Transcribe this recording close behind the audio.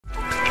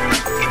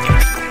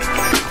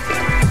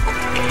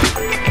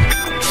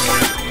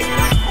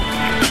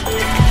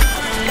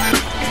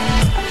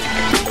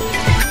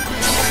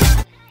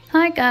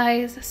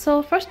guys,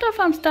 so first off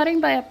I'm starting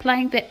by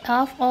applying the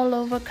elf all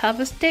over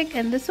cover stick,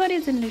 and this one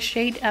is in the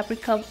shade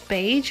Apricot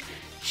Beige,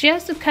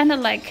 just to kind of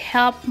like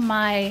help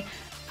my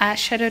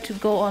eyeshadow to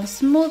go on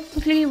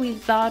smoothly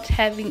without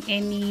having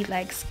any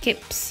like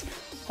skips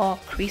or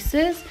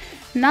creases.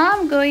 Now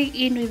I'm going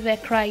in with the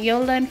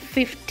Kryolan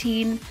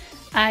 15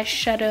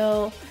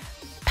 eyeshadow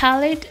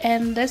palette,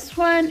 and this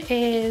one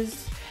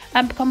is,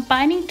 I'm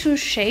combining two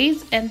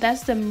shades, and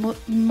that's the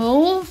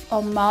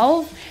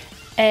mauve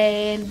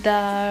and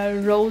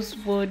the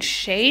rosewood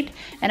shade,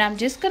 and I'm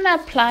just gonna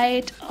apply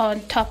it on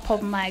top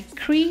of my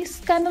crease,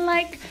 kind of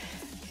like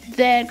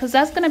then, because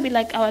that's gonna be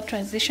like our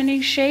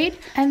transitioning shade.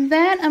 And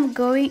then I'm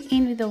going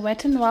in with the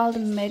Wet n Wild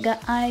Mega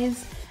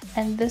Eyes,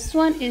 and this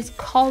one is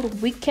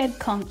called Wicked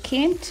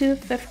Conkin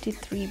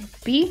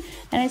 253B,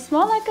 and it's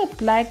more like a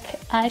black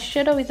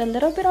eyeshadow with a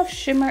little bit of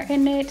shimmer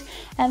in it,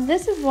 and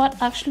this is what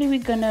actually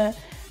we're gonna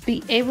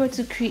be able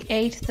to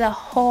create the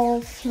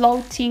whole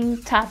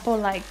floating type of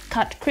like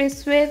cut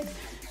crease with.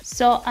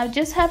 So I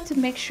just have to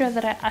make sure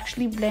that I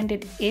actually blend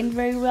it in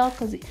very well,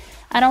 because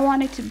I don't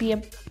want it to be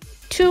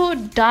too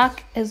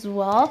dark as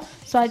well.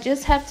 So I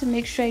just have to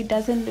make sure it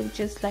doesn't look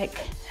just like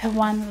a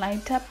one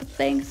line type of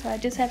thing. So I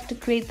just have to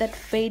create that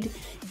fade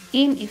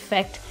in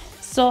effect.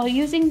 So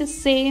using the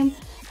same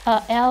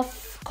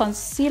elf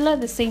concealer,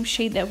 the same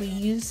shade that we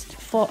used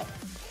for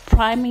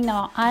priming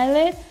our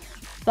eyelid,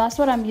 that's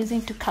what I'm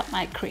using to cut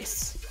my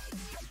crease.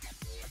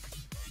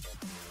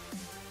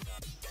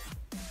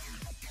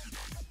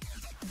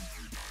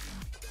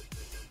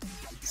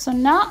 So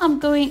now I'm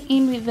going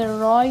in with the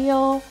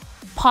Royal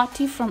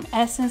Party from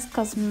Essence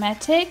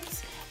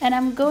Cosmetics, and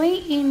I'm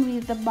going in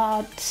with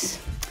about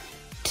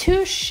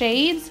 2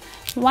 shades.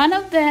 One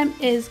of them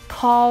is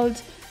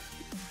called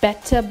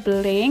Better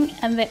Bling,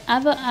 and the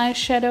other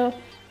eyeshadow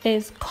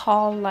is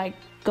called like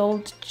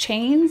Gold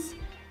Chains,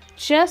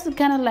 just to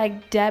kind of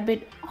like dab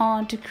it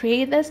on to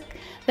create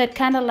that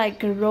kind of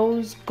like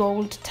rose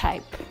gold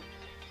type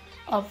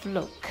of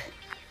look.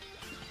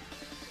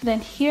 Then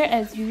here,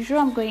 as usual,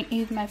 I'm going in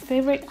with my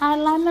favorite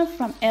eyeliner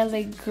from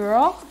LA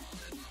Girl,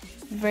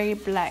 very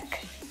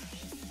black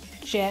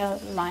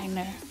gel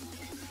liner.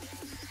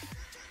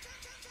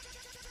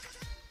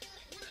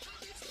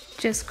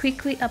 Just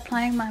quickly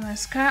applying my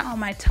mascara on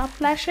my top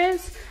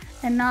lashes,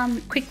 and now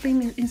I'm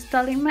quickly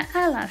installing my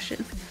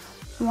eyelashes.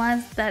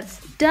 Once that's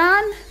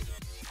done,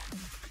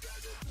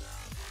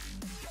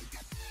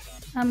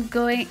 I'm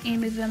going in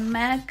with the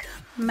MAC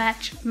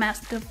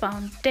Matchmaster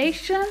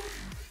Foundation.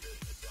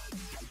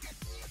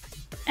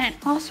 And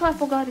also, I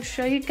forgot to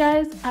show you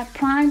guys, I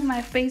primed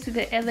my face with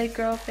the LA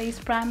Girl face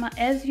primer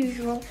as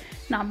usual.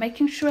 Now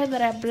making sure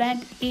that I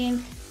blend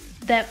in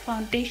that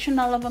foundation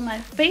all over my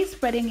face,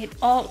 spreading it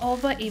all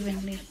over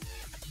evenly.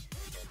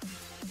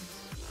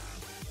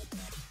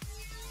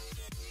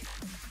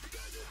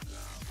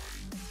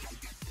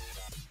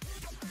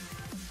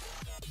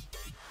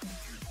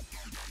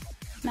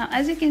 Now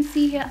as you can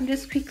see here, I'm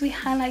just quickly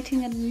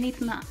highlighting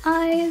underneath my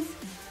eyes,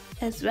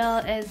 as well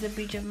as the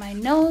bridge of my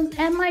nose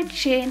and my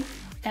chin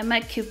and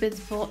my cupid's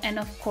bow, and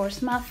of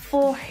course my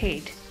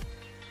forehead.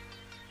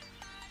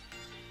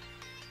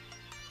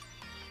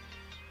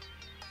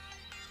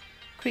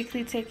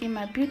 Quickly taking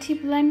my beauty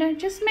blender.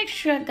 Just make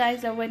sure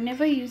guys that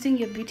whenever using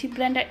your beauty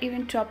blender,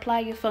 even to apply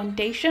your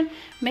foundation,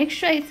 make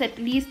sure it's at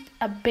least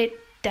a bit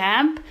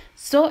damp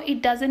so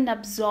it doesn't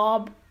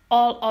absorb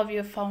all of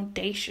your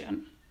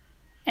foundation,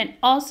 and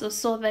also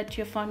so that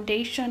your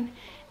foundation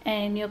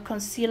and your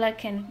concealer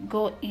can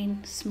go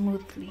in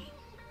smoothly.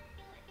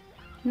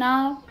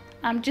 Now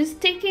I'm just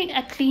taking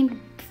a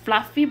clean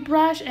fluffy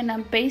brush, and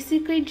I'm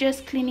basically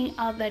just cleaning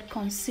out that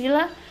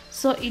concealer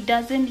so it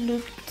doesn't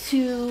look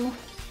too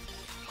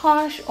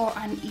harsh or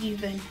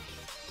uneven.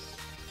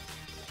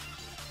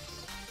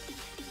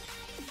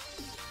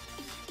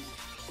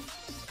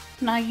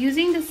 Now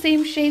using the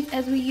same shades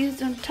as we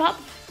used on top,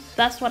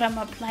 that's what I'm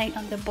applying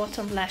on the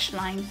bottom lash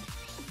line.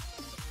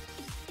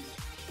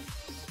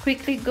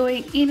 Quickly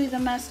going in with the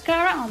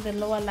mascara on the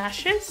lower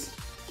lashes.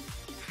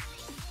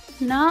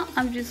 Now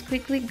I'm just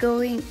quickly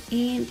going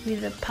in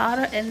with the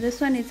powder, and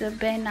this one is a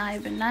Ben Nye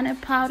Banana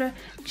powder,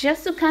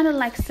 just to kind of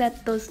like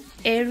set those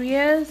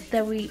areas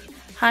that we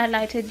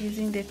highlighted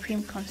using the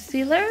cream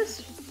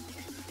concealers.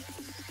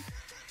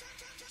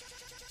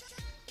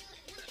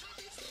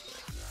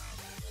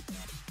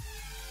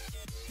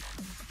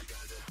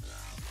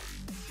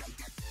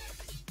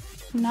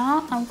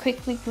 Now I'm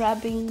quickly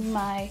grabbing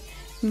my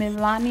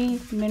Milani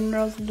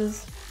Minerals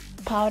Loose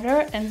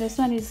powder, and this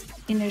one is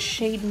in the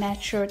shade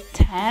Natural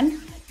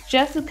Tan,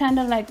 just to kind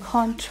of like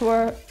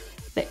contour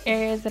the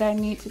areas that I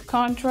need to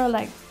contour,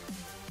 like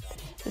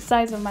the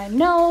sides of my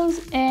nose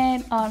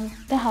and on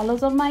the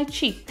hollows of my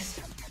cheeks.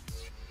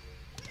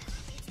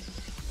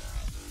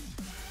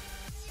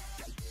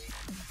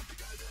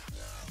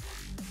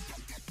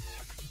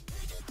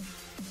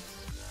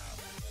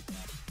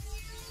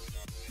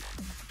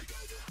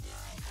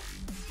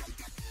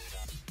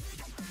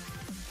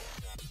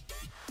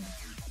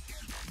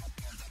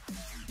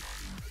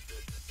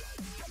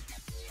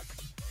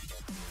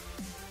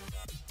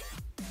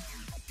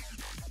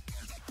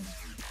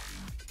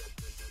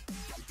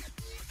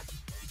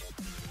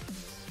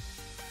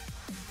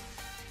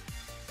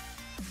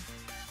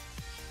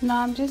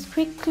 Now I'm just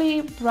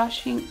quickly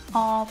brushing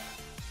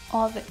off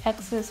all the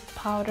excess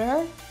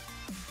powder.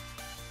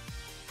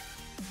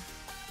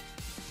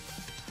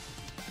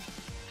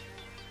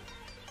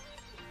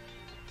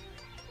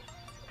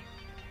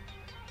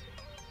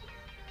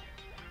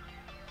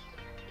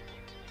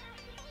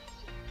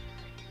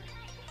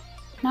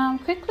 Now I'm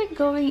quickly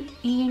going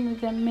in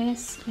with the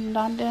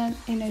MSLondon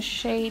in a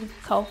shade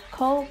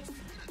Cocoa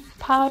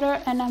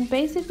powder, and I'm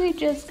basically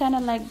just kind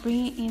of like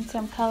bringing in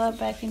some color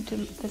back into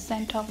the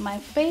center of my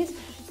face,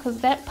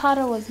 because that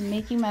powder was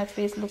making my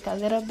face look a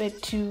little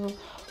bit too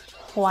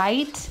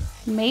white.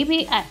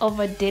 Maybe I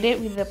overdid it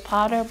with the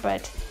powder,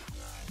 but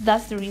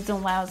that's the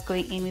reason why I was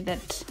going in with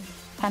that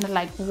kind of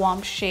like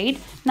warm shade.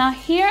 Now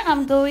here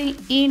I'm going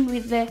in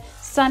with the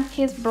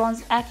Sunkissed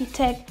Bronze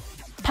Architect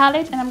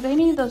palette, and I'm going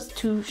in those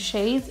two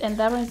shades, and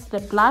that was the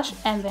blush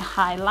and the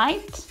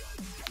highlight.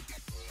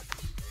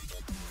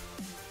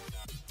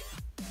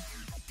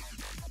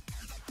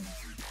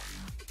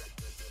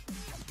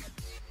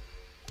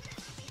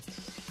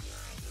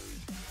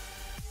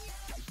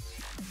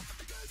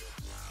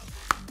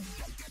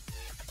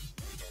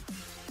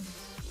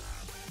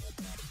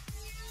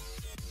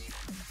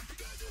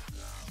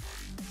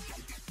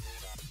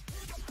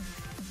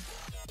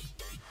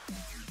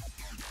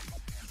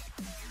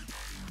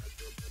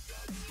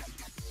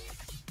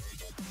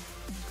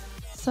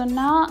 So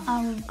now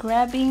I'm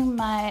grabbing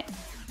my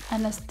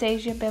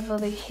Anastasia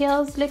Beverly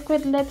Hills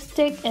liquid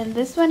lipstick, and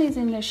this one is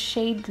in the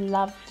shade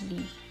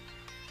Lovely,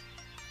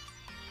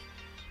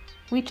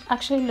 which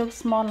actually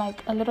looks more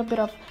like a little bit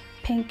of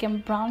pink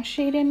and brown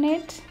shade in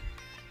it.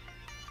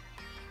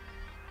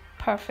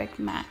 Perfect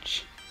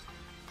match.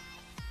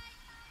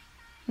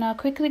 Now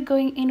quickly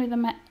going in with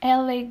my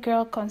LA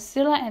Girl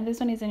concealer, and this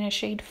one is in a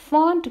shade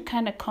Fawn to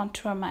kind of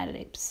contour my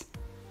lips.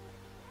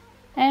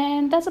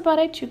 And that's about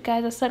it, you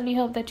guys. I certainly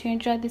hope that you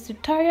enjoyed this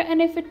tutorial, and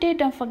if you did,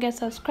 don't forget to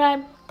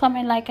subscribe,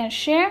 comment, like, and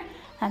share.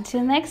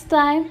 Until next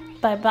time,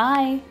 bye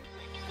bye.